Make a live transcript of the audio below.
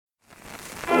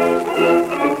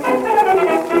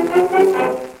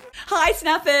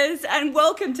Snappers, and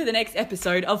welcome to the next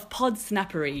episode of Pod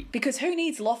Snappery, because who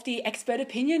needs lofty expert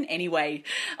opinion anyway?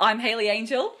 I'm Hayley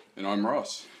Angel. And I'm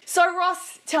Ross. So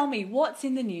Ross, tell me, what's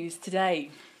in the news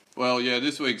today? Well, yeah,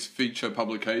 this week's feature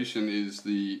publication is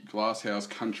the Glasshouse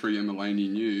Country and Mullany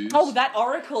News. Oh, that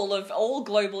oracle of all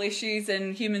global issues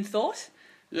and human thought?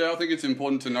 Yeah, I think it's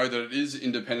important to note that it is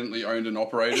independently owned and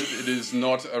operated. It is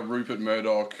not a Rupert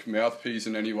Murdoch mouthpiece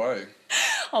in any way.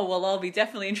 Oh, well, I'll be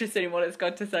definitely interested in what it's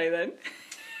got to say then.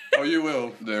 Oh, you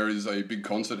will. There is a big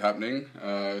concert happening.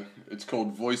 It's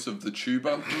called Voice of the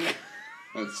Tuba.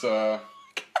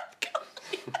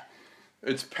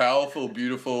 It's powerful,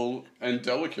 beautiful, and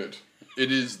delicate.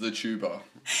 It is the tuba.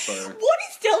 So. What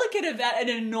is delicate about an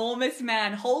enormous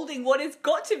man holding what has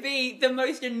got to be the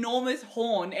most enormous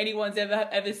horn anyone's ever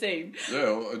seen? Yeah,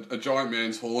 well, a giant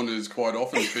man's horn is quite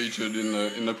often featured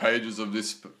in the pages of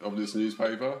this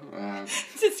newspaper.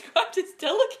 Described as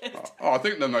delicate. I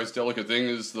think the most delicate thing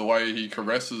is the way he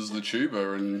caresses the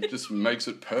tuba and just makes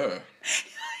it purr.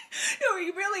 No,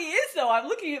 he really is, though. I'm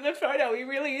looking at the photo. He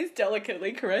really is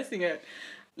delicately caressing it.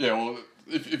 Yeah, well,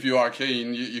 if you are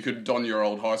keen, you could don your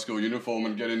old high school uniform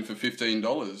and get in for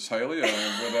 $15, Hayley.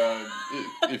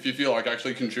 But if you feel like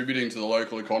actually contributing to the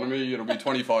local economy, it'll be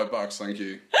 $25, thank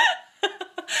you.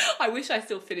 I wish I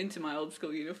still fit into my old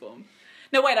school uniform.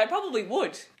 No, wait, I probably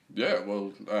would. Yeah,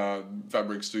 well,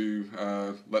 fabrics do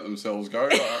let themselves go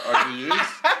over the years.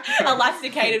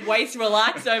 Elasticated waist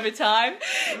relax over time.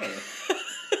 Yeah.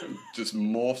 Just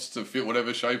morphs to fit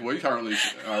whatever shape we currently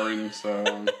are in, so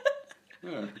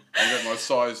yeah. I'll get my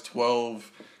size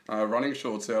 12 running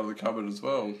shorts out of the cupboard as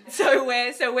well. So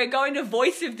we're going to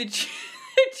Voice of the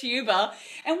Tuba.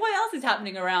 And what else is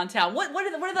happening around town? What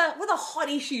are the hot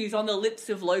issues on the lips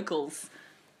of locals?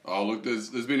 Oh, look, there's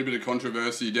been a bit of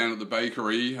controversy down at the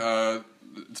bakery.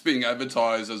 It's being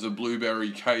advertised as a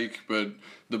blueberry cake, but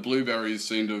the blueberries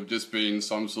seem to have just been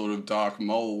some sort of dark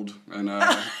mould, and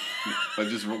they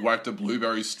just whacked a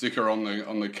blueberry sticker on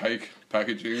the cake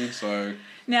packaging. So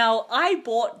now, I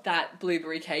bought that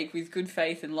blueberry cake with good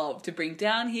faith and love to bring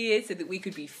down here so that we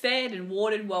could be fed and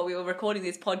watered while we were recording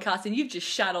this podcast, and you've just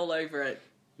shat all over it.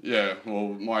 Yeah, well,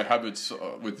 my habits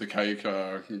with the cake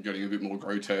are getting a bit more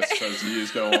grotesque as the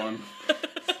years go on.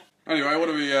 Anyway,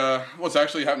 what's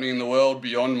actually happening in the world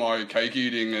beyond my cake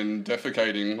eating and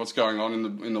defecating? What's going on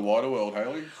in the wider world,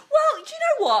 Hayley? Well, do you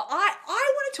know what? I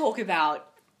want to talk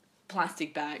about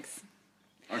plastic bags.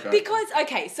 Okay. Because,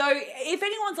 so if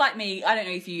anyone's like me, I don't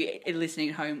know if you are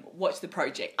listening at home, watch The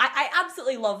Project. I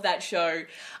absolutely love that show.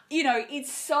 You know, it's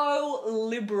so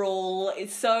liberal,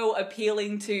 it's so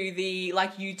appealing to the,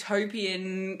 like,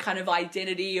 utopian kind of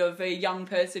identity of a young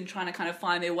person trying to kind of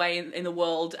find their way in the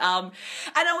world. I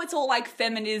know it's all, like,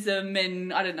 feminism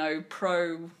and, I don't know,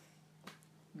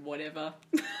 pro-whatever.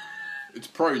 It's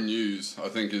pro-news, I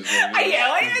think, is what it is.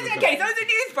 Yeah, okay, so it's a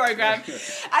news program.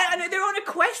 And they're on a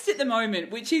quest at the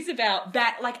moment, which is about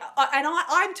that, like, and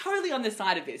I'm totally on the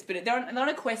side of this, but they're on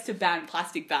a quest to ban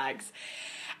plastic bags.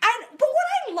 But what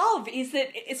I love is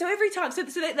that, so every time,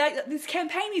 this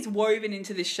campaign is woven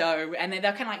into the show, and they'll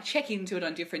kind of like check into it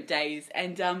on different days,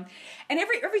 and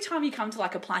every time you come to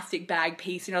like a plastic bag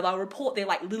piece, you know, they'll report their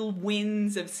like little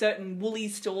wins of certain Woolly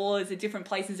stores at different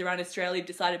places around Australia have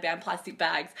decided to ban plastic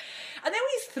bags, and then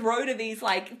we throw to these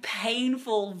like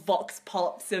painful vox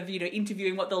pops of, you know,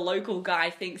 interviewing what the local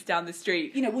guy thinks down the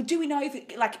street. You know, well, do we know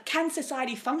if, like, can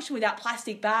society function without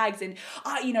plastic bags, and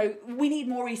you know, we need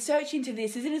more research into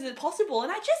this. Is it possible?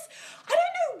 And I don't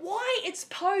know why it's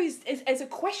posed as a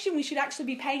question we should actually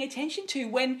be paying attention to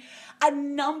when a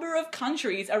number of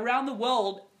countries around the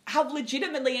world have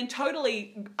legitimately and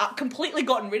totally completely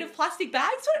gotten rid of plastic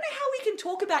bags. So I don't know how we can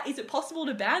talk about is it possible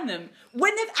to ban them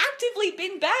when they've actively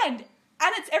been banned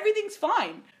and everything's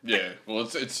fine. Yeah, well,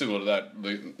 it's similar to that,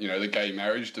 the gay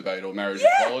marriage debate or marriage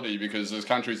equality, because there's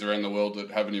countries around the world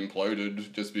that haven't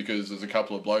imploded just because there's a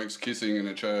couple of blokes kissing in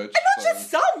a church. And not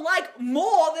just some, like,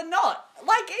 more than not.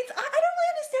 Like, I don't really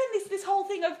understand this whole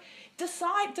thing of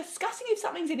discussing if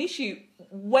something's an issue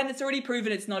when it's already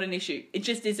proven it's not an issue. It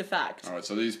just is a fact. All right,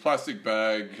 so these plastic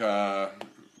bag,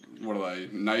 what are they,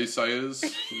 naysayers?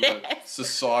 Yes. That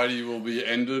society will be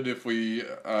ended if we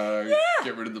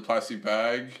get rid of the plastic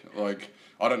bag. Like,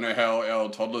 I don't know how our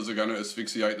toddlers are going to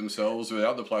asphyxiate themselves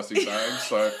without the plastic bags.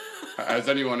 So, has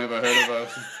anyone ever heard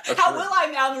of how will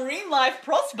our marine life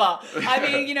prosper? I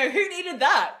mean, you know, who needed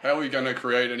that? How are we going to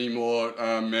create any more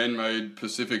man-made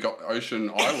Pacific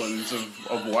Ocean islands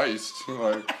of waste?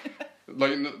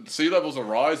 Like, sea levels are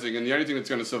rising, and the only thing that's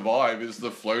going to survive is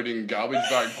the floating garbage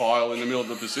bag pile in the middle of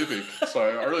the Pacific. So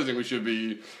I really think we should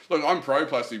be... Look, I'm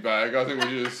pro-plastic bag. I think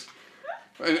we just...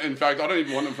 In fact, I don't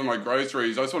even want them for my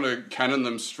groceries. I just want to cannon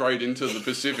them straight into the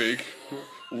Pacific,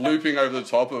 looping over the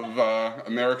top of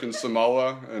American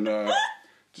Samoa and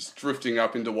just drifting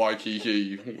up into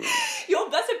Waikiki.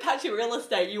 That's a patch of real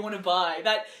estate you want to buy.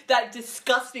 That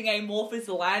disgusting amorphous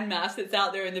landmass that's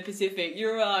out there in the Pacific.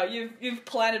 You've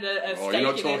planted a stake. You're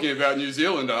not talking about New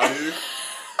Zealand, are you?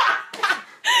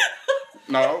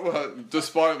 No,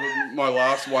 despite my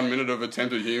last 1 minute of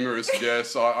attempted humorous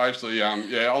guess, I actually,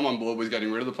 I'm on board with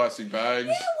getting rid of the plastic bags.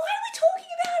 Yeah, why are we talking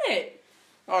about it?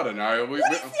 I don't know. What is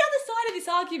the other side of this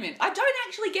argument? I don't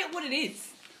actually get what it is.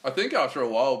 I think after a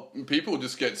while, people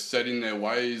just get set in their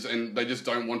ways and they just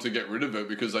don't want to get rid of it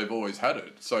because they've always had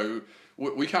it. So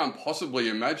we can't possibly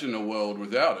imagine a world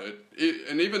without it.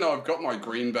 And even though I've got my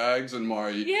green bags and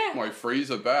my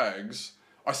freezer bags,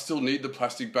 I still need the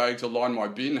plastic bag to line my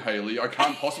bin, Hayley. I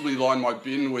can't possibly line my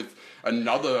bin with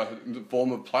another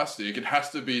form of plastic. It has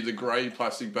to be the grey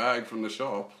plastic bag from the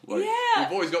shop. We've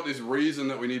always got this reason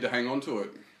that we need to hang on to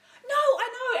it. No, I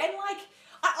know, and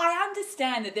I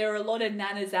understand that there are a lot of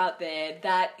nanas out there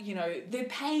that, they're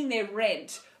paying their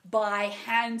rent by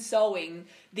hand sewing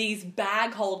these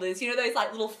bag holders, those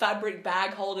like little fabric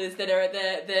bag holders that are at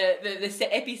the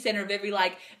epicenter of every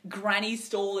like granny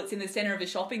stall that's in the center of a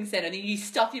shopping center. And you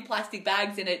stuff your plastic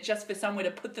bags in it just for somewhere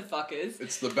to put the fuckers.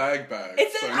 It's the bag bag.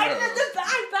 It's the bag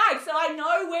bag. So I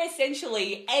know we're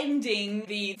essentially ending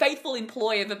the faithful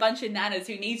employ of a bunch of nanas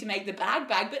who need to make the bag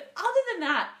bag. But other than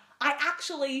that,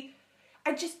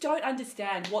 I just don't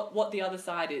understand what the other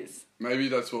side is. Maybe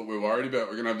that's what we're worried about.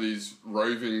 We're going to have these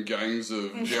roving gangs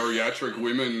of geriatric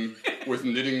women with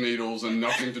knitting needles and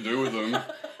nothing to do with them,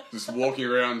 just walking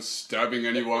around stabbing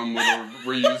anyone with a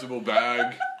reusable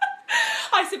bag.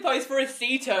 I suppose for a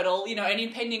sea turtle, any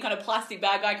pending kind of plastic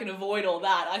bag, I can avoid all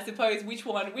that. I suppose which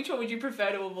one would you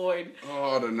prefer to avoid?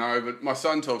 Oh, I don't know, but my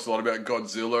son talks a lot about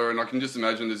Godzilla, and I can just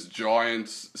imagine this giant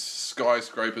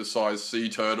skyscraper-sized sea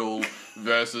turtle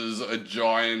versus a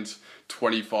giant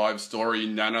 25-story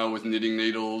nana with knitting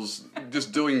needles,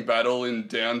 just doing battle in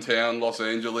downtown Los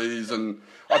Angeles, and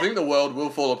I think the world will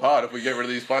fall apart if we get rid of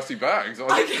these plastic bags.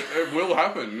 I think it will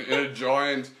happen in a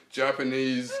giant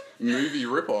Japanese movie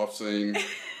rip-off scene.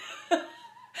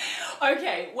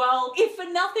 Okay, well, if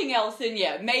for nothing else, then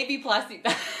maybe plastic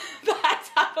bags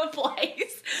have a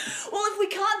place. Well, if we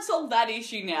can't solve that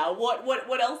issue now,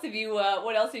 what else have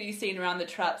you seen around the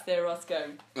traps there,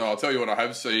 Roscoe? Oh, I'll tell you what I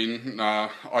have seen.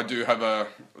 I do have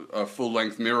a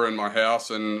full-length mirror in my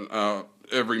house, and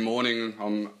every morning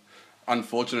I'm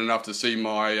unfortunate enough to see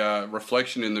my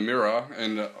reflection in the mirror,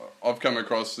 and I've come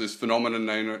across this phenomenon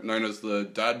known as the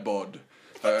dad bod.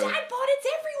 The dad bod, it's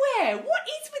everywhere.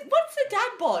 What's the dad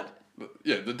bod?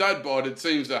 Yeah, the dad bod, it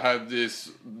seems to have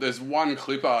there's one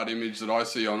clip art image that I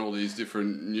see on all these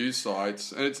different news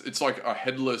sites, and it's like a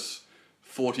headless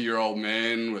 40-year-old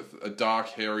man with a dark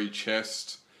hairy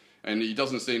chest, and he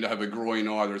doesn't seem to have a groin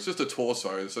either. It's just a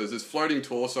torso. So there's this floating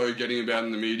torso getting about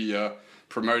in the media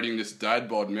promoting this dad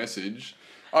bod message.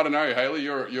 I don't know, Hayley,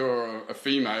 you're a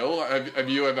female. Have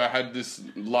you ever had this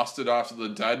lusted after the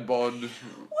dad bod?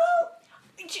 Well,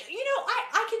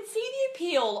 I can see the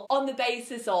appeal on the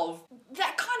basis of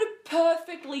that kind of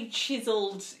perfectly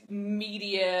chiseled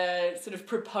media sort of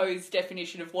proposed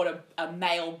definition of what a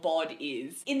male bod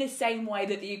is, in the same way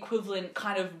that the equivalent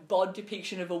kind of bod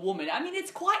depiction of a woman. I mean,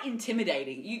 it's quite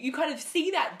intimidating. You kind of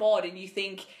see that bod and you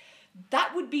think,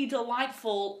 that would be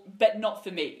delightful, but not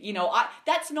for me.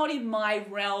 That's not in my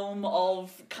realm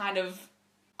of kind of...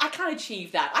 I can't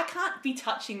achieve that. I can't be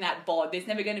touching that bod. There's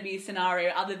never going to be a scenario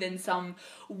other than some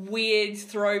weird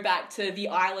throwback to the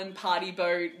island party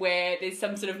boat where there's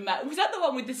some sort of... was that the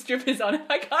one with the strippers on it?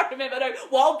 I can't remember. No,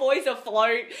 Wild Boys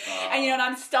Afloat. And, and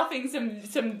I'm stuffing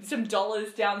some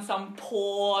dollars down some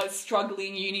poor,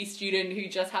 struggling uni student who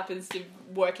just happens to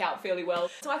work out fairly well.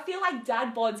 So I feel like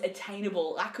dad bod's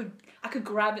attainable. I could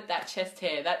grab at that chest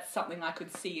hair. That's something I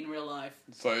could see in real life.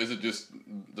 So is it just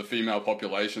the female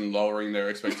population lowering their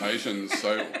expectations?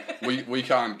 So we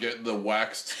can't get the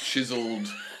waxed,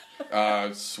 chiseled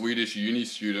Swedish uni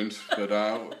student, but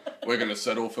we're going to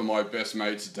settle for my best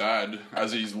mate's dad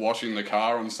as he's washing the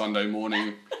car on Sunday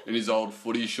morning in his old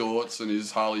footy shorts and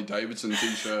his Harley Davidson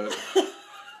t-shirt. I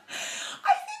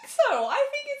think so. I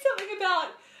think it's something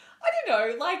about, I don't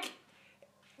know, like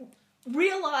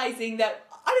realising that,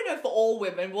 I don't know for all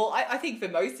women, well, I think for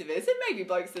most of us, and maybe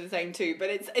blokes are the same too, but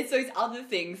it's those other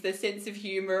things, the sense of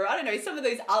humour, I don't know, some of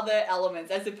those other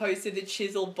elements as opposed to the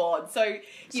chiseled bod. So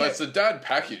it's the dad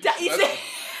package.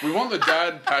 We want the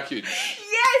dad package.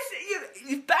 Yes,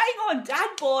 you bang on, dad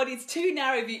bod is too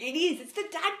narrow view. It is, it's the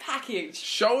dad package.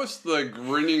 Show us the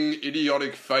grinning,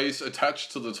 idiotic face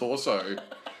attached to the torso.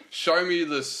 show me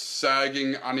the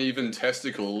sagging, uneven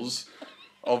testicles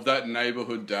of that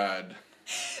neighbourhood dad.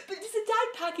 But does the dad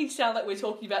package sound like we're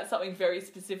talking about something very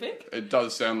specific? It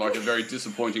does sound like a very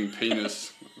disappointing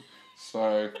penis.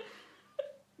 So...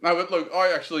 No, but look,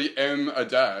 I actually am a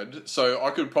dad, so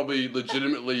I could probably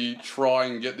legitimately try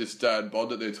and get this dad bod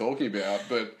that they're talking about,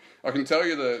 but I can tell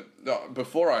you that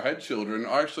before I had children,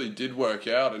 I actually did work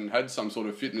out and had some sort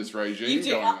of fitness regime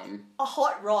going on. A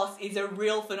hot Ross is a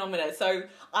real phenomenon. So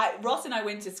Ross and I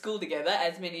went to school together,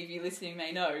 as many of you listening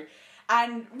may know,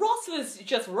 and Ross was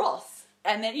just Ross.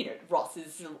 And then, Ross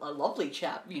is a lovely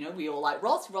chap. We all like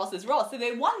Ross. Ross is Ross. And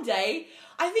then one day,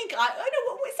 I think, I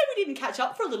know, so we didn't catch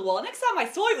up for a little while. Next time I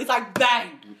saw it, it was like,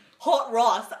 bang, hot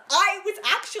Ross.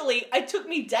 It took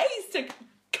me days to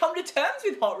come to terms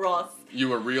with hot Ross. You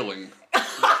were reeling. I'm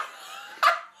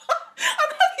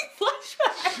having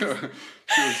flashbacks.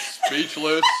 She was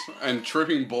speechless and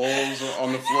tripping balls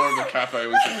on the floor of the cafe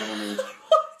when she told me.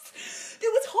 There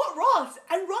was hot Ross,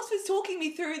 and Ross was talking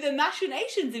me through the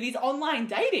machinations of his online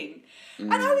dating.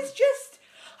 And I was just...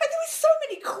 there were so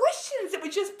many questions that were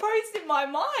just posed in my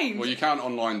mind. Well, you can't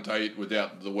online date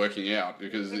without the working out,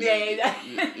 because,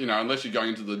 unless you're going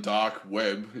into the dark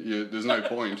web, there's no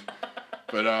point.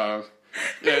 But,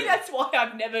 Maybe that's why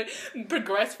I've never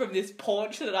progressed from this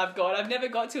paunch that I've got. I've never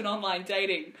got to an online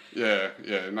dating. Yeah.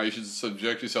 No, you should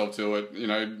subject yourself to it,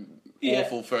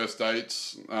 Awful first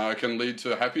dates can lead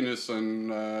to happiness,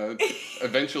 and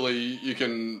eventually you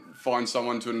can find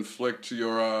someone to inflict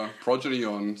your progeny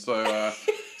on.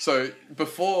 So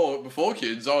before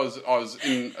kids, I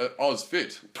was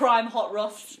fit. Prime hot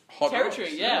Ross territory.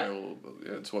 Ross, yeah. Well,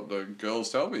 it's what the girls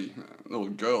tell me. The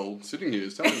girl sitting here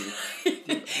is telling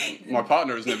me. My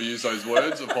partner has never used those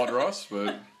words of hot Ross,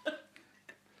 but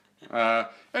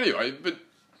anyway. But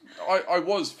I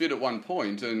was fit at one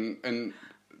point, and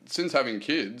since having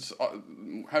kids,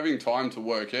 having time to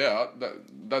work out,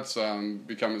 that's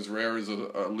become as rare as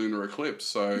a lunar eclipse.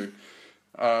 So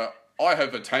I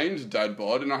have attained dad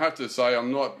bod, and I have to say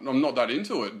I'm not that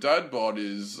into it. Dad bod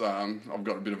is I've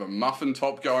got a bit of a muffin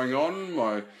top going on.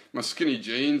 My skinny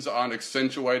jeans aren't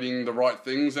accentuating the right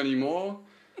things anymore.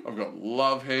 I've got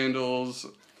love handles.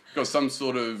 Got some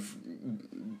sort of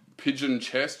pigeon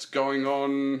chest going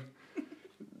on.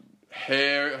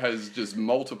 Hair has just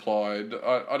multiplied.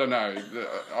 I don't know.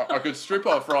 I could strip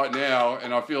off right now,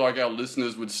 and I feel like our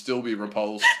listeners would still be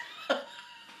repulsed.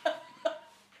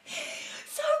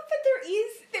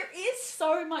 There is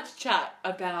so much chat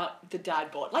about the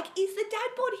dad bod. Like, is the dad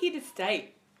bod here to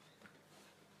stay?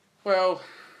 Well,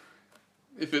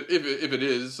 if it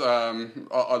is, I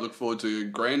look forward to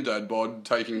granddad bod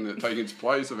taking its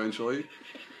place eventually,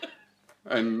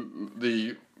 and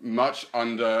the much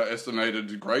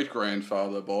underestimated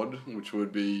great-grandfather bod, which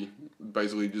would be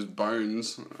basically just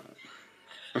bones.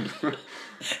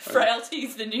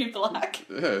 Frailty's the new black.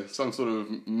 Yeah, some sort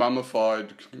of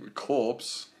mummified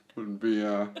corpse would be,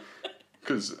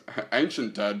 because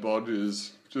ancient dad bod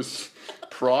is just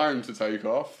primed to take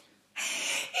off.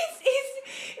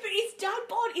 Is dad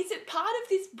bod, is it part of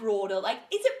this broader,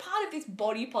 is it part of this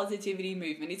body positivity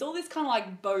movement? Is all this kind of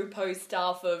like bopo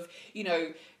stuff of,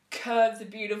 curves are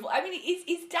beautiful? I mean,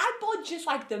 is dad bod just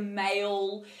like the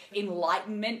male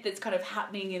enlightenment that's kind of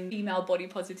happening in female body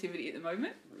positivity at the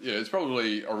moment? Yeah, it's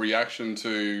probably a reaction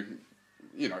to,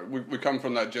 we come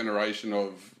from that generation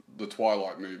of the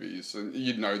Twilight movies, and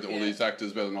you'd know all these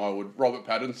actors better than I would. Robert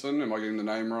Pattinson, am I getting the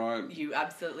name right? You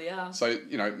absolutely are. So,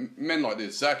 men like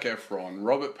this, Zac Efron,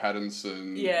 Robert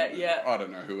Pattinson. Yeah. I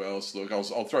don't know who else. Look,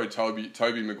 I'll throw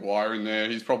Tobey Maguire in there.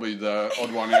 He's probably the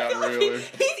odd one out, really.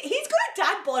 He's got a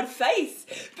dad bod face,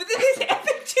 but then this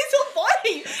epic chiseled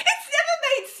body. It's never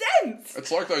made sense.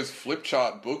 It's like those flip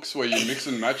chart books where you mix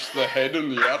and match the head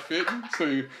and the outfit.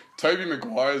 So Tobey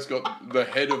Maguire's got the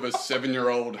head of a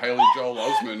 7-year-old Haley Joel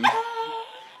Osment,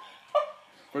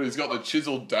 but he's got the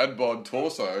chiseled dad bod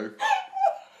torso.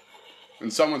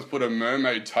 And someone's put a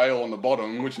mermaid tail on the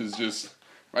bottom, which is just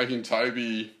making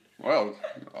Toby... Well,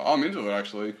 I'm into it,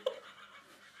 actually.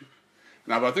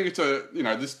 No, but I think it's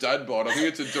this dad bod, I think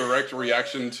it's a direct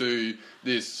reaction to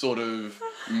this sort of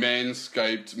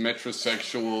manscaped,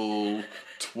 metrosexual,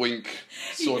 twink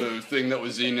sort of thing that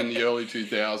was in the early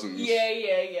 2000s.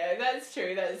 Yeah. That's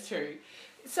true.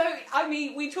 So, I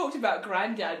mean, we talked about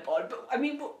granddad bod, but, I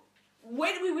mean,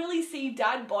 where do we really see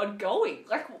dad bod going?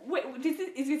 Like,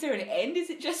 is there an end? Is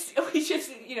it just, are we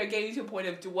just, getting to a point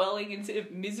of dwelling in sort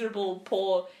of miserable,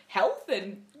 poor health?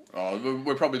 And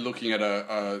we're probably looking at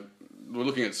we're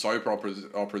looking at soap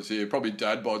operas here. Probably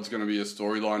dad bod's going to be a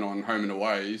storyline on Home and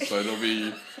Away, so there'll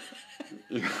be,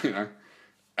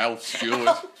 Alf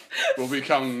Stewart will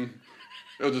become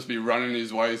He'll just be running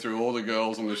his way through all the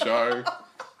girls on the show.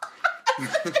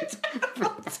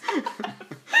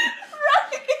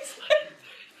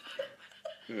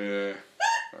 Yeah.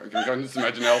 I can just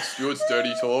imagine Al Stewart's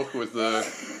dirty talk with the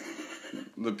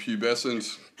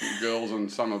pubescent girls on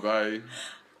Summer Bay.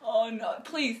 Oh no,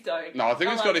 please don't. No, I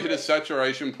think it's got to hit a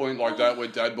saturation point like that where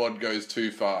dad bod goes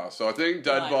too far. So I think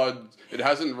dad bod, it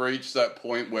hasn't reached that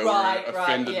point where we're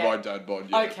offended by dad bod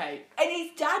yet. Okay. And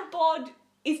is dad bod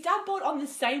on the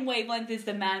same wavelength as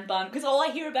the man bun? Because all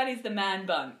I hear about is the man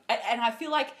bun. And I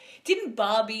feel like, didn't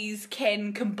Barbie's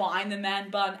Ken combine the man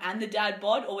bun and the dad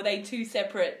bod, or were they two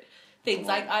separate things?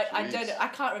 I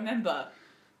can't remember.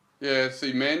 Yeah,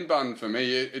 see, man bun for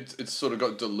me, it's sort of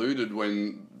got diluted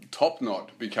when top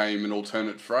knot became an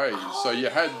alternate phrase. So you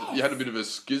had a bit of a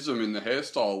schism in the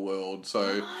hairstyle world.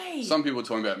 So some people were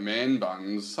talking about man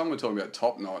buns, some were talking about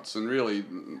top knots, and really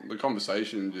the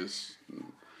conversation just...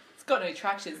 It's got no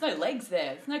traction. There's no legs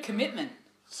there. There's no commitment.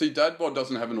 See, dad bod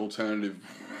doesn't have an alternative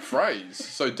phrase.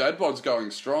 So dad bod's going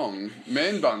strong.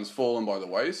 Man bun's fallen by the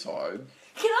wayside.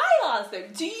 Can I ask them,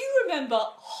 do you remember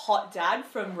Hot Dad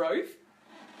from Rove?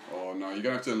 Oh no, you're going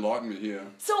to have to enlighten me here.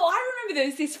 So I remember there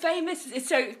was this famous,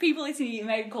 so people listening, you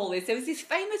may recall this, there was this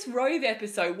famous Rove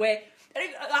episode where,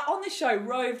 on the show,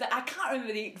 Rove, I can't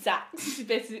remember the exact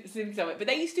specifics of it, but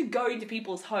they used to go into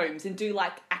people's homes and do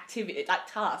like activity, like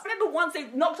tasks. I remember once they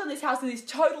knocked on this house and this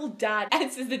total dad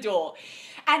answers the door.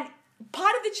 And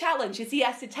part of the challenge is he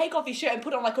has to take off his shirt and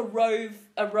put on like a Rove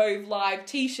Live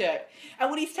t-shirt. And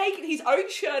when he's taken his own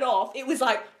shirt off, it was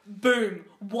like, boom,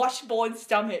 washboard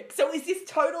stomach. So it was this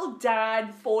total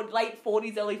dad, late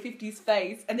 40s, early 50s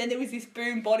face. And then there was this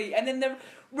boom body. And then the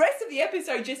rest of the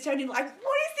episode just turned into like, what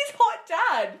is this hot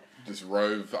dad? Just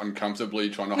Rove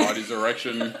uncomfortably trying to hide his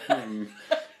erection. I know,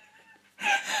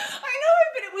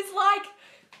 but it was like...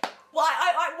 Well,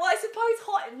 I suppose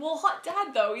hot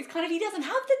dad though is kind of, he doesn't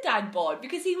have the dad bod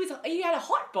because he had a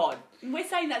hot bod. And we're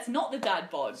saying that's not the dad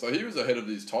bod. So he was ahead of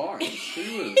his time.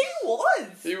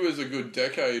 He was a good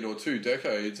decade or 2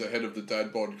 decades ahead of the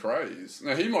dad bod craze.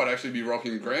 Now he might actually be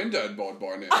rocking granddad bod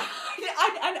by now.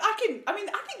 I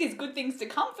think there's good things to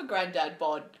come for granddad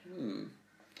bod.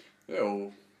 Yeah,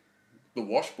 well, the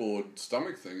washboard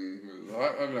stomach thing,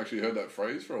 I haven't actually heard that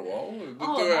phrase for a while. Do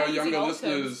our younger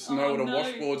listeners know what a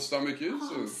washboard stomach is?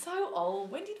 I'm so old.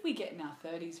 When did we get in our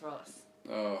 30s, Ross?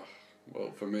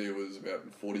 Well, for me it was about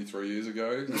 43 years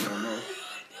ago.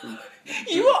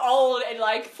 You were old at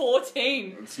like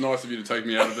 14. It's nice of you to take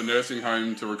me out of the nursing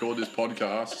home to record this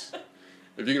podcast.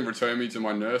 If you can return me to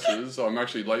my nurses, I'm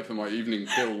actually late for my evening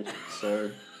pill,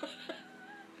 so...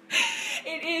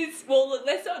 It is, well,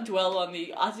 let's not dwell on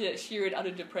the sheer and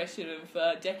utter depression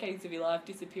of decades of your life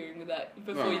disappearing with that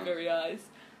before your very eyes.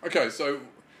 Okay, so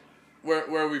where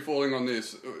are we falling on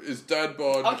this? Is dad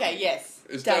bod... Okay, yes.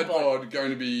 Is dad bod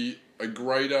going to be a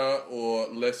greater or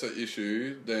lesser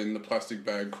issue than the plastic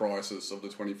bag crisis of the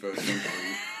 21st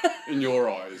century, in your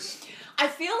eyes? I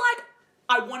feel like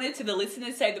I wanted to the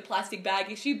listeners say the plastic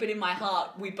bag issue, but in my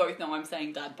heart, we both know I'm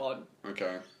saying dad bod.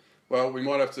 Okay. Well, we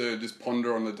might have to just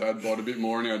ponder on the dad bod a bit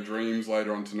more in our dreams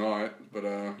later on tonight, but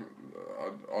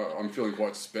I'm feeling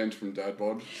quite spent from dad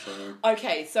bod. So.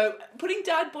 Okay, so putting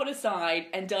dad bod aside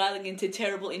and dialing into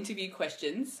terrible interview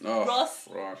questions, Ross,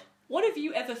 right. What have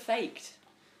you ever faked?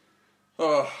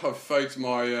 Oh, I've faked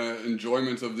my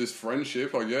enjoyment of this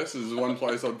friendship, I guess, is one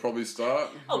place I'd probably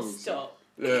start. Oh, stop.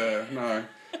 Yeah, no.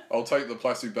 I'll take the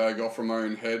plastic bag off from my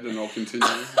own head and I'll continue.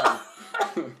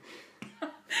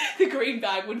 The green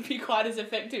bag wouldn't be quite as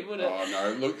effective, would it? Oh,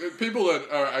 no. Look, people that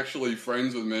are actually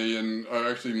friends with me and are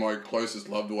actually my closest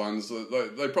loved ones,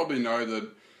 they probably know that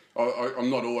I'm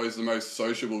not always the most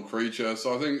sociable creature,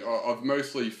 so I think I've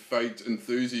mostly faked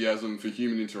enthusiasm for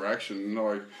human interaction,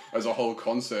 like, as a whole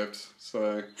concept,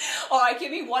 so... Alright,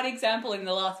 give me one example in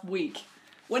the last week.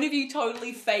 When have you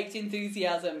totally faked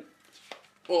enthusiasm?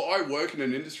 Well, I work in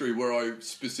an industry where I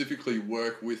specifically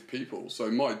work with people, so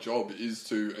my job is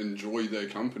to enjoy their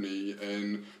company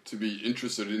and to be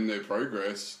interested in their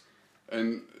progress.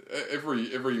 And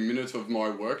every minute of my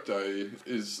workday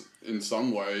is, in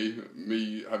some way,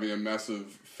 me having a massive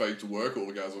faked work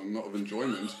orgasm of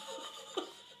enjoyment.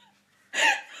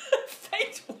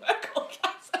 Faked work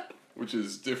orgasm? Which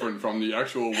is different from the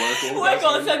actual work orgasm. Work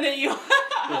orgasm that you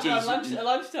have at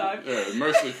lunchtime. Yeah,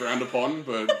 mostly frowned upon,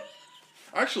 but...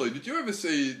 Actually, did you ever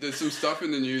see, there's some stuff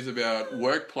in the news about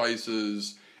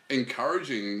workplaces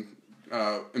encouraging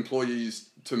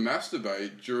employees to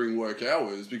masturbate during work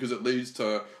hours because it leads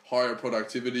to higher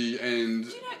productivity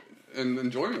and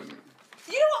enjoyment.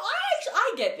 You know what,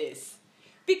 I get this.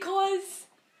 Because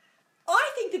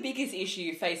I think the biggest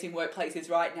issue facing workplaces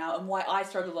right now, and why I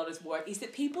struggle a lot as work, is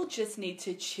that people just need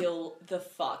to chill the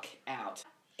fuck out.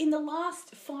 In the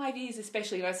last 5 years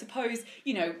especially, and I suppose,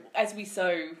 you know, as we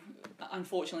so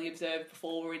unfortunately observed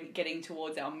before, we're getting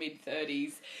towards our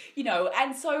mid-30s, you know,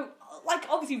 and so, like,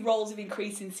 obviously roles have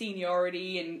increased in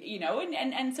seniority and, you know,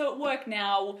 and so at work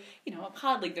now, you know, I'm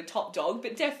hardly the top dog,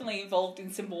 but definitely involved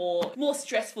in some more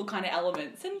stressful kind of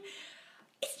elements. And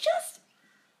it's just,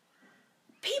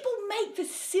 people make the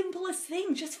simplest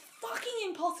thing just fucking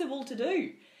impossible to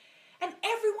do. And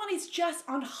everyone is just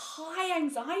on high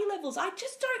anxiety levels. I don't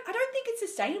think it's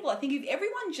sustainable. I think if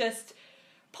everyone just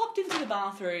popped into the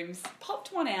bathrooms,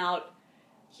 popped one out,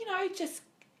 you know, just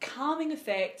calming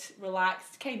effect,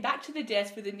 relaxed, came back to the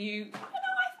desk with a new, I'm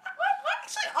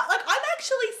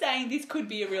actually saying this could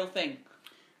be a real thing.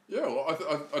 Yeah, well,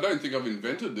 I don't think I've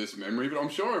invented this memory, but I'm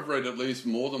sure I've read at least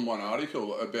more than one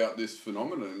article about this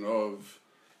phenomenon of,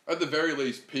 at the very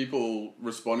least, people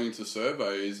responding to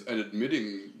surveys and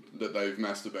admitting that they've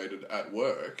masturbated at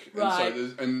work. Right.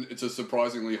 And so it's a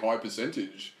surprisingly high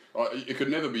percentage. It could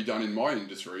never be done in my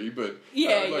industry, but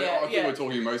I think we're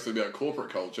talking mostly about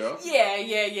corporate culture.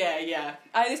 Yeah.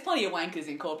 There's plenty of wankers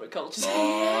in corporate culture.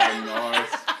 Oh, nice.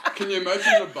 Can you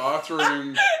imagine the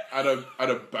bathroom at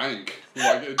a bank?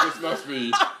 Like, it just must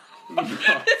be...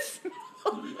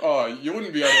 Oh, you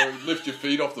wouldn't be able to lift your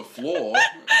feet off the floor.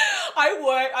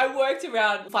 I worked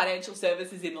around financial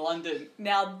services in London.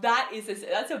 Now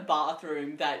that's a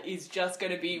bathroom that is just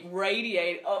going to be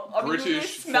radiate.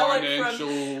 British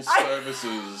Financial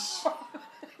Services.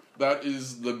 That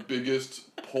is the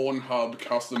biggest Pornhub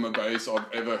customer base I've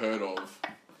ever heard of.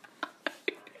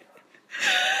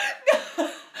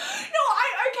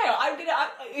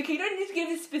 Okay, you don't need to give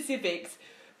the specifics,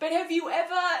 but have you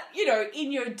ever, you know,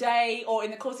 in your day or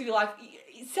in the course of your life,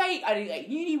 say, I don't know,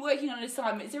 uni working on an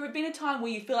assignment, has there been a time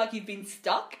where you feel like you've been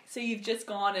stuck, so you've just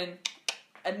gone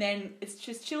and then it's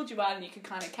just chilled you out and you can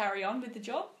kind of carry on with the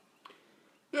job?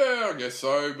 Yeah, I guess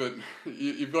so, but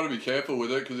you've got to be careful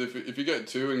with it, because if you get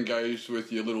too engaged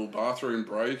with your little bathroom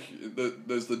break,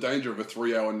 there's the danger of a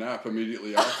 3-hour nap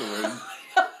immediately afterward.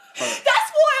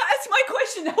 That's my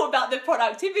question though about the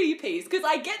productivity piece, because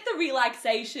I get the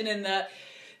relaxation and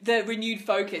the renewed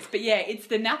focus, but yeah, it's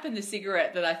the nap and the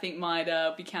cigarette that I think might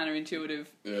be counterintuitive.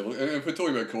 Yeah, and if we're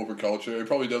talking about corporate culture, it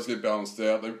probably does get balanced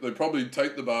out. They probably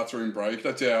take the bathroom break.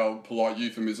 That's our polite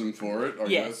euphemism for it, I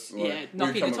guess. Like, yeah,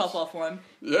 knocking the top off one.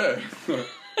 Yeah,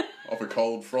 off a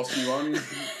cold, frosty one.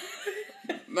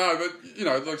 No, but, you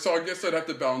know, like, so I guess they'd have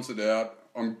to balance it out.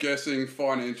 I'm guessing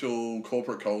financial,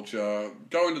 corporate culture,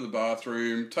 go into the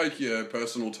bathroom, take your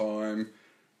personal time,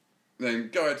 then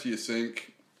go out to your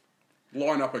sink,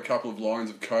 line up a couple of lines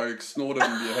of coke, snort it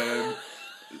into your head.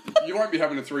 You won't be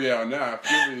having a 3-hour nap.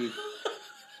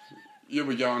 You'll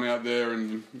be going out there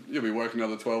and you'll be working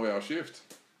another 12-hour shift.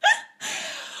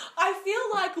 I feel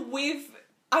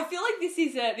like this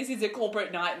is a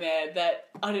corporate nightmare that,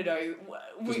 I don't know.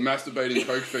 Just masturbating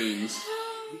coke fiends.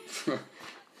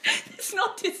 It's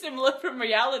not dissimilar from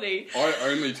reality. I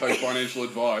only take financial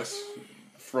advice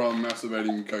from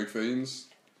masturbating coke fiends.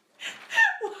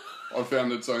 I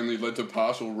found it's only led to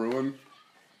partial ruin.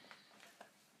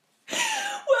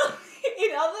 Well,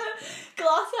 in other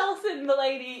Glasshouse and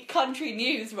Milady country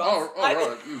news, Ross.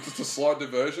 Right. Just a slight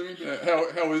diversion.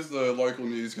 How is the local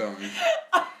news going?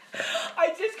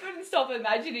 I just couldn't stop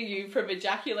imagining you from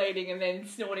ejaculating and then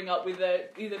snorting up with a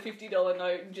either $50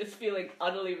 note and just feeling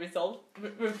utterly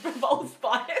repulsed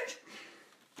by it.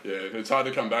 Yeah, it's hard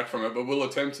to come back from it, but we'll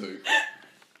attempt to.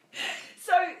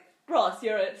 So, Ross,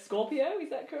 you're a Scorpio,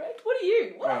 is that correct? What are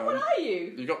you? What are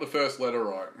you? You got the first letter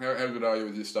right. How good are you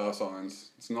with your star signs?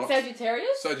 It's not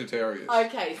Sagittarius? Sagittarius.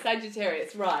 Okay,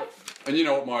 Sagittarius, right. And you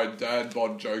know what my dad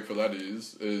bod joke for that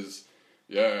is,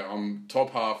 yeah, I'm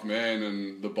top half man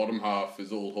and the bottom half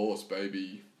is all horse,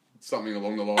 baby. Something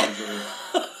along the lines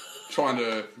of trying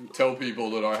to tell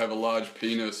people that I have a large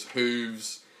penis,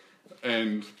 hooves,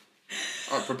 and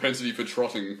a propensity for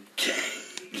trotting.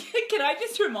 Can I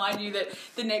just remind you that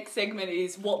the next segment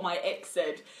is what my ex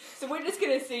said? So we're just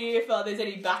going to see if there's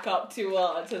any backup to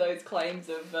those claims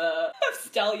of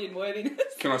stallion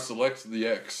worthiness. Can I select the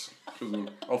X?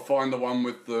 I'll find the one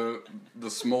with the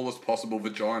smallest possible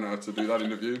vagina to do that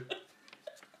interview.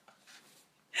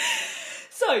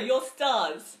 So, your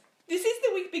stars. This is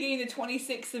the week beginning the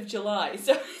 26th of July,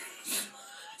 so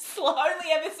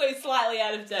only ever so slightly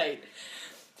out of date.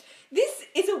 This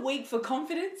is a week for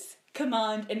confidence,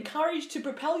 command, and courage to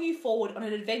propel you forward on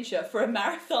an adventure for a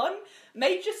marathon,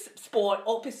 major sport,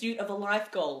 or pursuit of a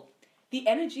life goal. The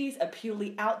energies are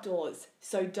purely outdoors,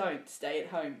 so don't stay at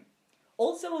home.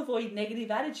 Also avoid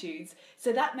negative attitudes,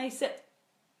 so that may set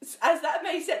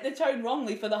the tone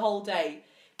wrongly for the whole day.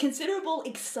 Considerable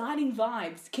exciting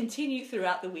vibes continue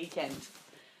throughout the weekend.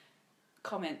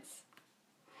 Comments.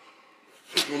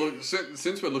 Well, look,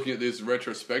 since we're looking at this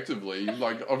retrospectively,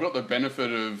 like, I've got the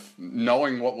benefit of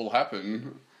knowing what will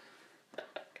happen.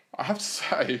 I have to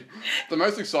say, the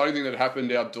most exciting thing that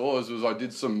happened outdoors was I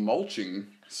did some mulching.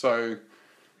 So,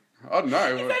 I don't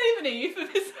know. Is that even a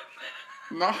euphemism?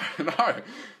 No.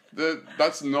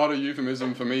 That's not a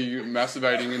euphemism for me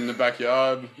masturbating in the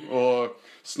backyard or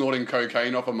snorting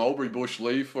cocaine off a mulberry bush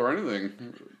leaf or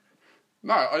anything.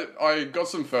 No, I got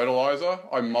some fertiliser,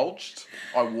 I mulched,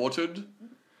 I watered.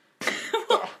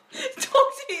 Talk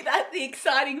to me about the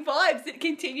exciting vibes that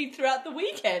continued throughout the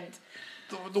weekend.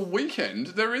 The weekend?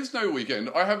 There is no weekend.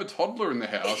 I have a toddler in the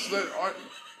house.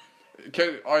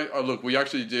 Look, we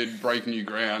actually did break new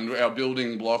ground. Our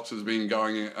building blocks has been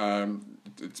going,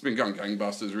 it's been going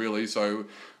gangbusters really, so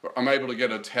I'm able to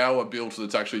get a tower built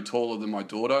that's actually taller than my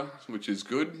daughter, which is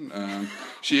good.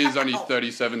 She is only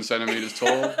 37 centimetres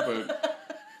tall, but...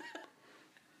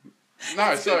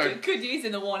 No, so good news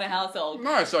in the Warner household.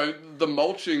 No, so the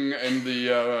mulching and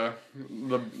the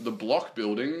block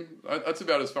building, that's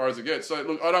about as far as it gets. So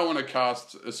look, I don't want to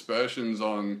cast aspersions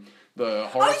on the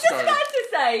horoscope. I was just about to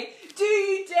say, do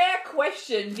you dare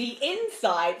question the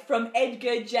insight from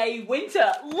Edgar J.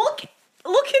 Winter? Look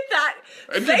at that.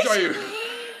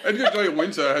 Edgar J.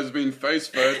 Winter has been face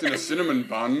first in a cinnamon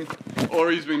bun,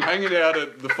 or he's been hanging out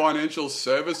at the financial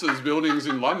services buildings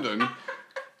in London.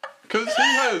 Because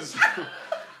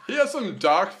he has some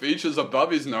dark features above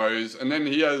his nose, and then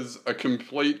he has a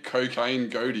complete cocaine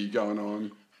goatee going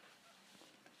on.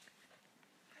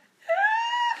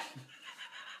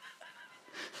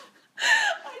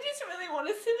 I just really want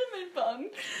a cinnamon bun.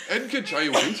 Edgar J.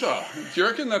 Winter. Do you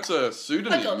reckon that's a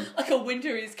pseudonym? Like a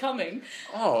winter is coming.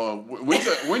 Oh,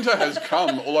 Winter has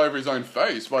come all over his own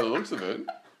face by the looks of it.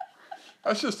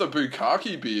 That's just a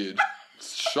bukkake beard.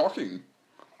 It's shocking.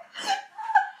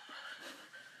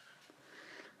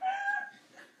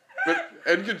 But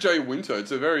Edgar J. Winter,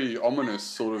 it's a very ominous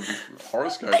sort of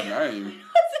horoscope name. I was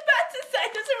about to say,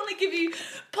 it doesn't really give you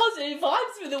positive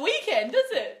vibes for the weekend, does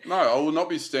it? No, I will not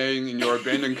be staying in your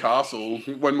abandoned castle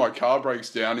when my car breaks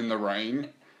down in the rain.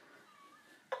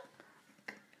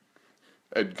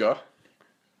 Edgar.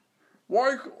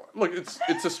 Why? Look,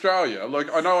 it's Australia.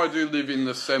 Like, I know I do live in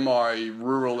the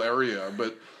semi-rural area,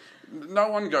 but no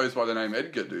one goes by the name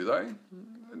Edgar, do they?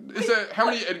 How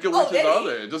many Edgar Winters are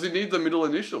there? Does he need the middle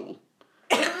initial?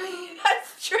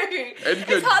 That's true.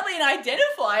 Edgar, it's hardly an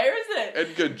identifier, is it?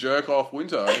 Edgar Jerkoff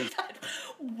Winter.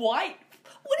 White.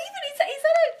 What even is that? Is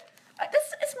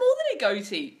that it's more than a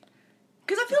goatee.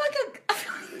 Because I feel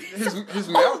like his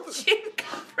mouth, chin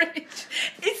coverage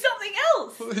is something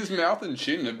else. His mouth and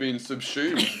chin have been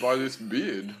subsumed by this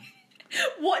beard.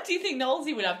 What do you think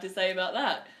Knowlesy would have to say about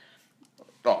that?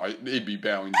 Oh, he'd be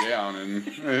bowing down, and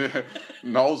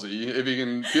Knowlesy, if he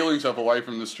can peel himself away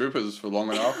from the strippers for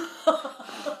long enough.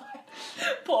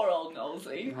 Poor old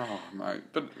Knowlesy. Oh, mate.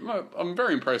 But I'm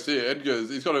very impressed here.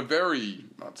 He's got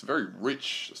it's a very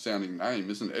rich sounding name,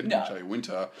 isn't it? Edgar J.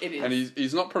 Winter. It is. And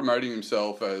he's not promoting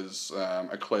himself as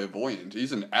a clairvoyant.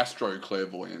 He's an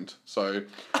astro-clairvoyant. So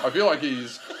I feel like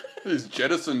he's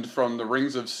jettisoned from the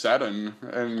rings of Saturn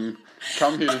and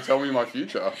come here to tell me my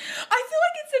future. I feel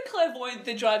like it's a clairvoyant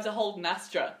that drives a Holden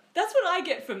Astra. That's what I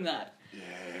get from that.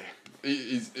 Yeah.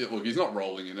 He's not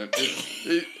rolling in it.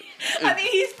 I mean,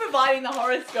 he's providing the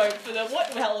horoscope for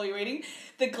what the hell are we reading?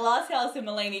 The Glasshouse and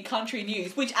Mullany Country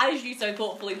News, which, as you so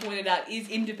thoughtfully pointed out, is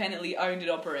independently owned and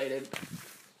operated.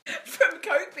 From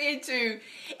Coke Beer to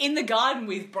In the Garden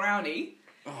with Brownie.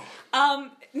 Oh.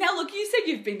 Now, look, you said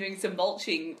you've been doing some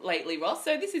mulching lately, Ross,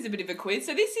 so this is a bit of a quiz.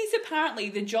 So this is apparently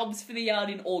the jobs for the yard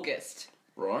in August.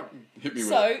 Right. Hit me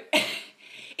with it. So,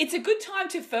 it's a good time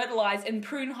to fertilise and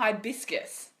prune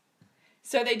hibiscus.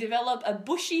 So they develop a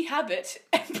bushy habit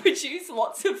and produce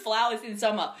lots of flowers in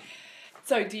summer.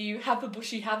 So do you have a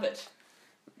bushy habit?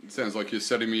 It sounds like you're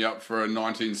setting me up for a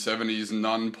 1970s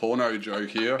nun porno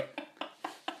joke here.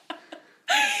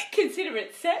 Consider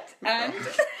it set and...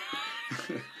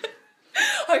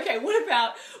 Okay, what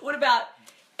about...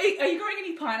 Are you growing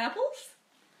any pineapples?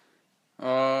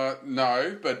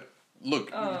 No, but...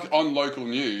 Look, on local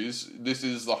news, this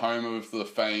is the home of the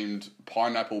famed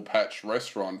Pineapple Patch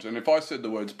restaurant. And if I said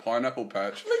the words Pineapple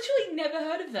Patch... Literally never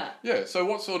heard of that. Yeah, so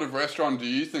what sort of restaurant do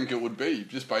you think it would be,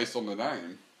 just based on the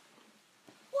name?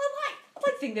 Well, I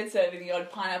like think they're serving the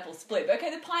odd pineapple split. But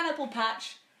okay, the Pineapple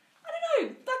Patch, I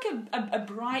don't know, like a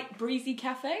bright, breezy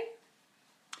cafe?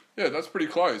 Yeah, that's pretty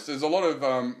close. There's a lot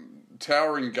of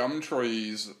towering gum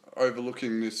trees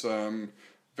overlooking this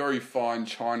very fine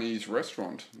Chinese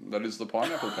restaurant that is the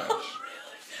Pineapple Patch.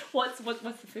 What's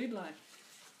the food like?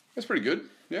 It's pretty good.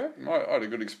 Yeah, I had a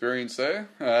good experience there.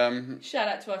 Shout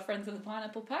out to our friends at the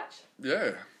Pineapple Patch.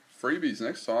 Yeah, freebies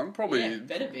next time. Probably. Yeah,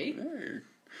 better be. Yeah.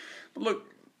 But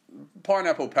look,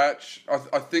 Pineapple Patch,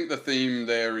 I think the theme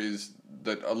there is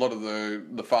that a lot of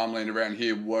the farmland around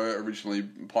here were originally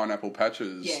pineapple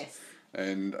patches. Yes.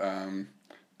 And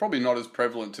probably not as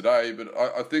prevalent today, but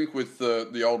I think with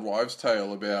the old wives'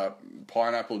 tale about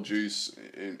pineapple juice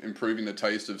improving the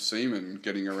taste of semen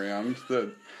getting around,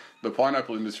 that the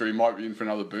pineapple industry might be in for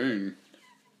another boon.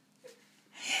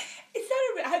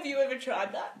 Have you ever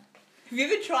tried that? Have you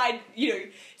ever tried,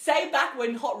 say back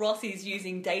when Hot Rossi's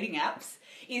using dating apps,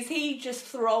 is he just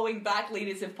throwing back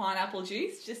litres of pineapple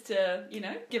juice just to,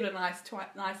 give it a nice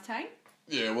tang?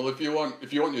 Yeah, well, if you want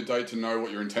your date to know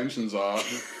what your intentions are,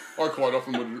 I quite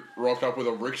often would rock up with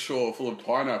a rickshaw full of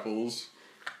pineapples,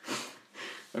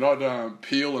 and I'd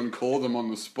peel and core them on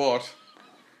the spot.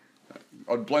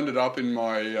 I'd blend it up in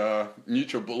my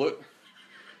NutriBullet,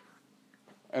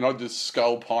 and I'd just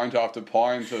scull pint after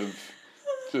pint of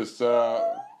just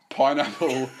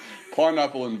pineapple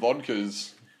and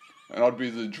vodkas, and I'd be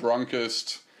the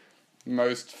drunkest,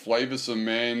 most flavoursome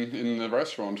man in the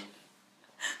restaurant.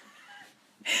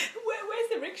 Where's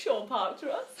the rickshaw parked,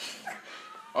 Ross?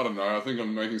 I don't know, I think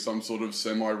I'm making some sort of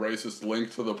semi-racist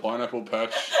link to the Pineapple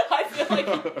Patch. I feel like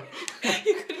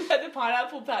you couldn't let the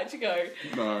Pineapple Patch go.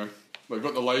 No. They've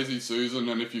got the Lazy Susan,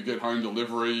 and if you get home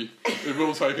delivery, it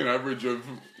will take an average of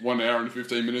 1 hour and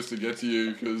 15 minutes to get to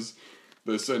you, because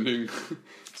they're sending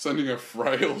a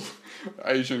frail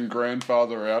Asian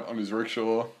grandfather out on his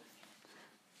rickshaw.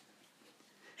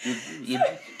 Your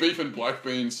beef and black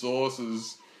bean sauce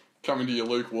is coming to you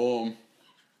lukewarm,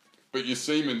 but your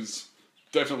semen's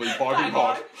definitely piping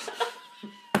hot.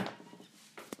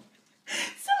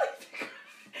 So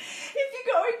if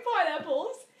you're going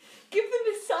pineapples, give them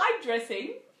a side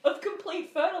dressing of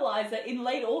complete fertiliser in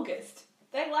late August.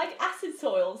 They like acid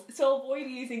soils, so avoid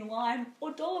using lime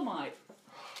or dolomite.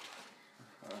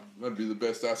 That'd be the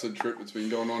best acid trip that's been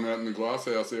going on out in the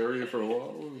Glasshouse area for a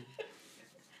while.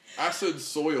 Acid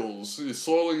soils. You're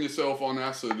soiling yourself on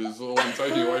acid is all I'm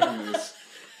taking away from this.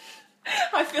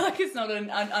 I feel like it's not an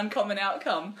uncommon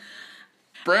outcome.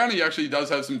 Brownie actually does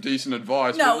have some decent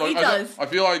advice. No, but he does. I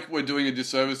feel like we're doing a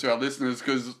disservice to our listeners,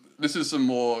 because this is some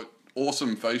more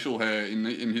awesome facial hair in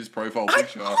his profile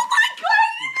picture. Oh my god,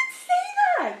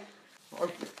 I didn't see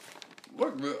that!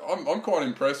 Look, I'm quite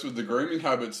impressed with the grooming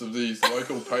habits of these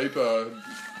local paper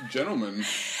gentlemen. And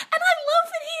I love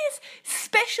that he is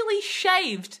specially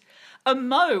shaved a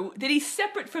mow that is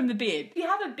separate from the beard. If you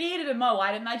have a beard and a mow,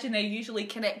 I'd imagine they usually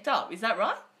connect up. Is that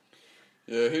right?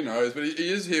 Yeah, who knows? But he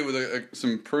is here with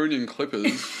some pruning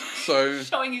clippers, so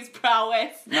Showing his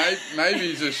prowess. maybe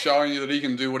he's just showing you that he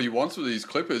can do what he wants with these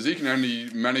clippers. He can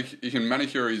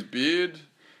manicure his beard.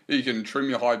 He can trim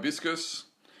your hibiscus.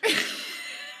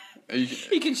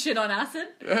 He can shit on acid.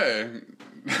 Yeah.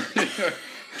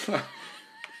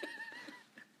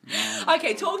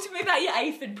 Okay, talk to me about your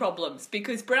aphid problems,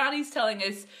 because Brownie's telling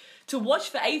us to watch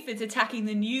for aphids attacking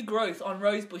the new growth on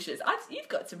rose bushes. You've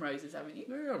got some roses, haven't you?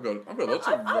 Yeah, I've got lots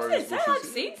of I was rose going to say, bushes. I've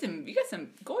seen some. You got some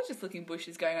gorgeous looking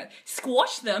bushes going on.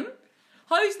 Squash them,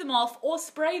 hose them off, or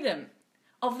spray them.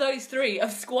 Of those three,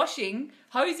 of squashing,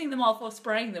 hosing them off, or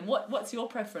spraying them, what's your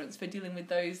preference for dealing with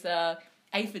those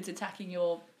aphids attacking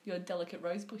your delicate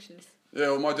rose bushes?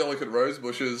 Yeah, well, my delicate rose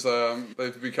bushes,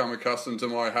 they've become accustomed to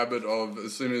my habit of,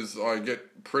 as soon as I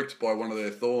get pricked by one of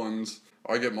their thorns,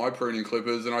 I get my pruning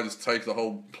clippers and I just take the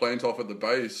whole plant off at the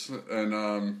base,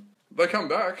 and they come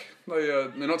back.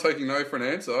 They're not taking no for an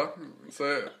answer.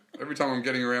 So every time I'm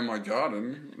getting around my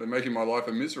garden, they're making my life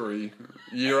a misery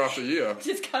year after year.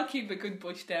 Just can't keep a good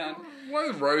bush down. Why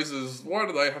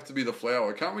do they have to be the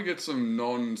flower? Can't we get some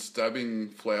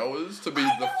non-stabbing flowers to be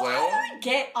the flower?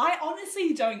 I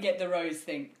honestly don't get the rose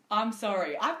thing. I'm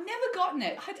sorry. I've never gotten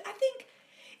it. I think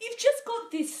you've just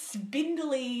got this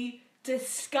spindly,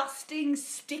 disgusting,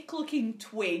 stick-looking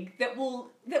twig that will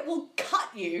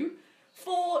cut you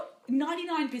for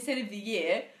 99% of the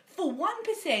year. For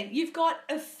 1%, you've got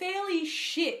a fairly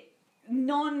shit,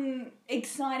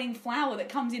 non-exciting flower that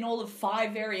comes in all of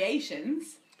 5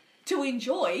 variations to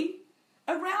enjoy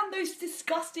around those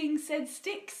disgusting said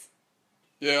sticks.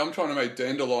 Yeah, I'm trying to make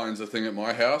dandelions a thing at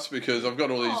my house, because I've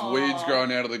got all these weeds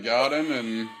growing out of the garden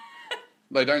and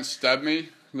they don't stab me.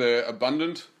 They're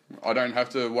abundant. I don't have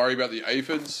to worry about the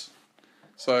aphids.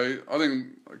 So I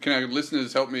think, can our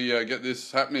listeners help me get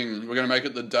this happening? We're going to make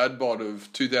it the dad bod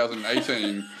of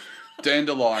 2018.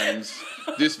 Dandelions,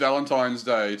 this Valentine's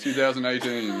Day,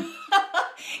 2018.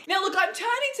 Now, look, I'm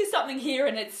turning to something here,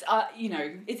 and it's,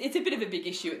 it's a bit of a big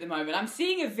issue at the moment. I'm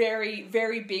seeing a very,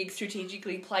 very big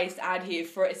strategically placed ad here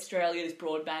for Australia's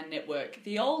broadband network,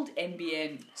 the old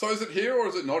NBN. So is it here or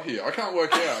is it not here? I can't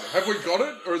work out. Have we got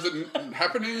it or is it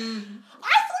happening?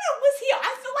 I thought it was here.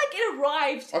 I feel like it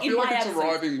arrived I feel like it's absence.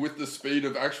 arriving with the speed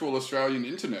of actual Australian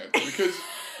internet, because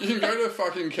you can go to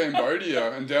fucking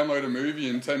Cambodia and download a movie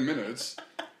in 10 minutes,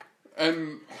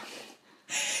 and...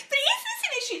 But is this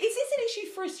an issue? Is this an issue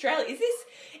for Australia?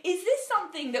 Is this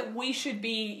something that we should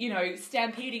be,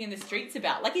 stampeding in the streets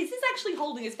about? Like, is this actually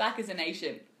holding us back as a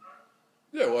nation?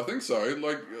 Yeah, well, I think so.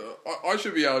 Like, I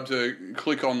should be able to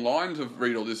click online to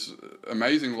read all this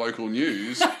amazing local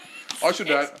news. I should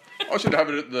have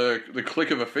it at the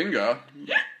click of a finger.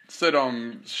 Instead,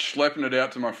 I'm schlepping it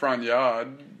out to my front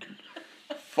yard,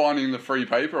 finding the free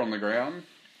paper on the ground.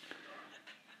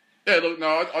 Yeah, look,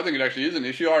 no, I think it actually is an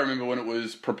issue. I remember when it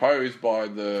was proposed by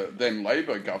the then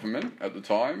Labor government at the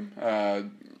time,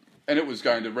 and it was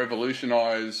going to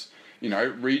revolutionise,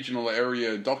 regional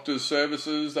area doctors'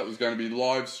 services. That was going to be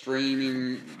live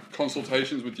streaming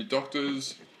consultations with your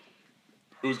doctors.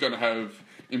 It was going to have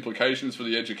implications for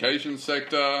the education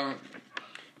sector.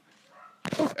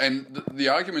 And the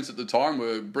arguments at the time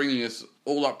were bringing us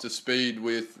all up to speed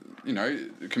with,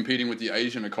 competing with the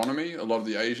Asian economy. A lot of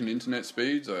the Asian internet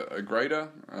speeds are greater,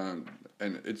 and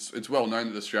it's well known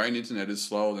that Australian internet is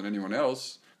slower than anyone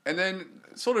else. And then,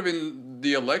 sort of in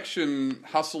the election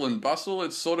hustle and bustle,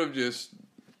 it's sort of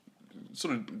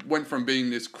went from being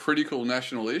this critical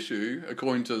national issue,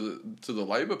 according to the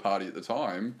Labor Party at the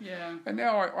time. Yeah. And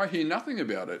now I hear nothing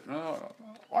about it.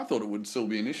 I thought it would still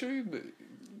be an issue.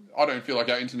 I don't feel like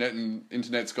our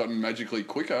internet's gotten magically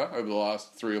quicker over the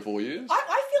last 3 or 4 years.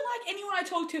 I feel like anyone I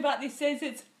talk to about this says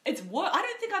it's what I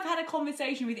don't think I've had a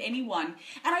conversation with anyone,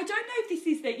 and I don't know if this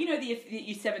is that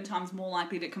you're 7 times more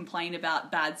likely to complain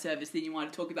about bad service than you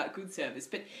want to talk about good service.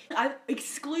 But I've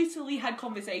exclusively had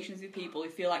conversations with people who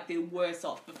feel like they're worse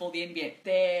off before the NBN.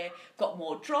 They've got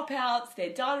more dropouts.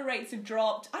 Their data rates have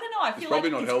dropped. I don't know. I feel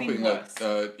probably like not it's helping been worse.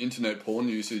 that internet porn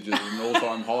usage is an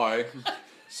all-time high.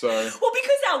 So well,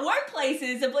 because our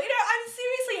workplaces are, I'm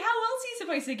seriously, how else are you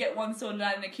supposed to get one sorted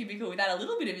out in a cubicle without a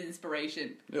little bit of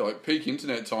inspiration? Yeah, like peak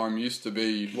internet time used to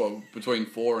be, between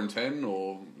 4 and 10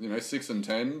 or, 6 and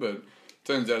 10, but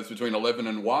turns out it's between 11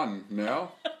 and 1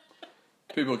 now.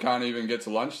 People can't even get to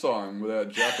lunchtime without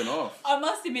jacking off. I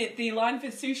must admit, the line for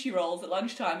sushi rolls at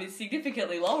lunchtime is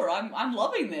significantly lower. I'm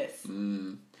loving this.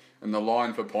 And the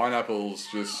line for pineapples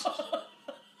just...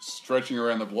 stretching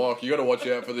around the block. You got to watch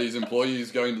out for these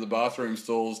employees going to the bathroom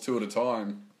stalls 2 at a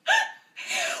time.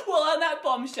 Well, on that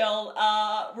bombshell,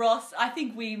 Ross, I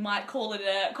think we might call it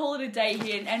a day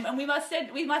here, and we must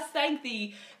thank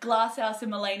the Glasshouse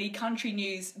and Mullany Country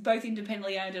News, both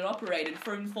independently owned and operated,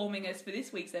 for informing us for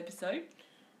this week's episode.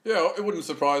 Yeah, it wouldn't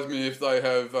surprise me if they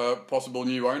have possible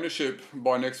new ownership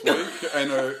by next week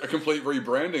and a complete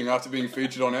rebranding after being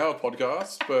featured on our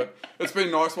podcast. But it's been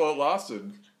nice while it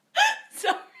lasted. So,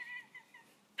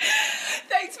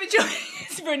 thanks for joining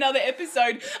us for another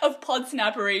episode of Pod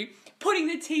Snappery, putting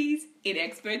the T's in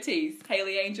expertise.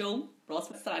 Hayley Angel,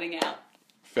 Ross signing out.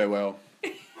 Farewell.